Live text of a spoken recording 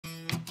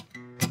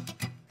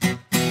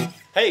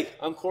Hey,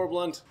 I'm Cor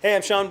Blunt. Hey,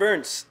 I'm Sean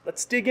Burns.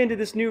 Let's dig into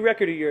this new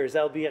record of yours,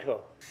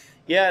 Viejo.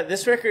 Yeah,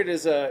 this record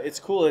is it's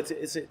cool.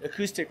 It's an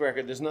acoustic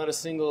record. There's not a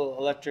single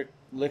electric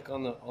lick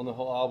on the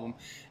whole album,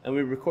 and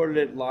we recorded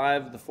it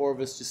live. The four of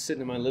us just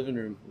sitting in my living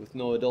room with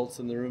no adults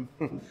in the room.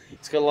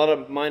 It's got a lot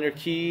of minor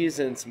keys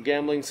and some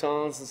gambling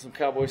songs and some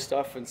cowboy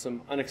stuff and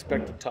some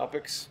unexpected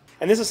topics.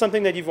 And this is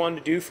something that you've wanted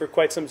to do for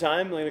quite some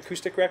time, like an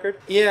acoustic record?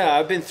 Yeah,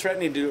 I've been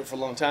threatening to do it for a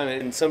long time,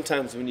 and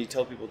sometimes when you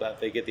tell people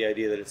that, they get the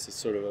idea that it's a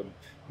sort of a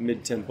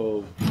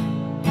mid-tempo,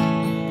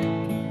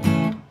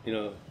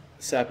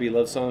 sappy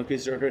love song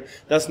acoustic record.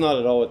 That's not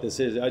at all what this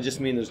is. I just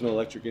mean there's no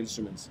electric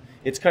instruments.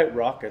 It's quite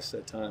raucous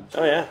at times.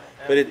 Oh yeah.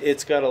 But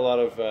it's got a lot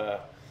of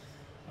a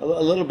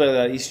little bit of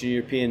that Eastern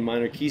European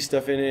minor key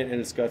stuff in it,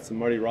 and it's got some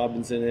Marty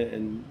Robbins in it,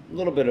 and a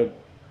little bit of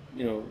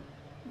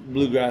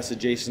bluegrass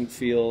adjacent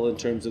feel in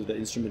terms of the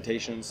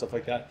instrumentation and stuff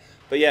like that.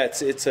 But yeah,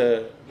 it's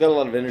got a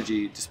lot of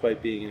energy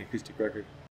despite being an acoustic record.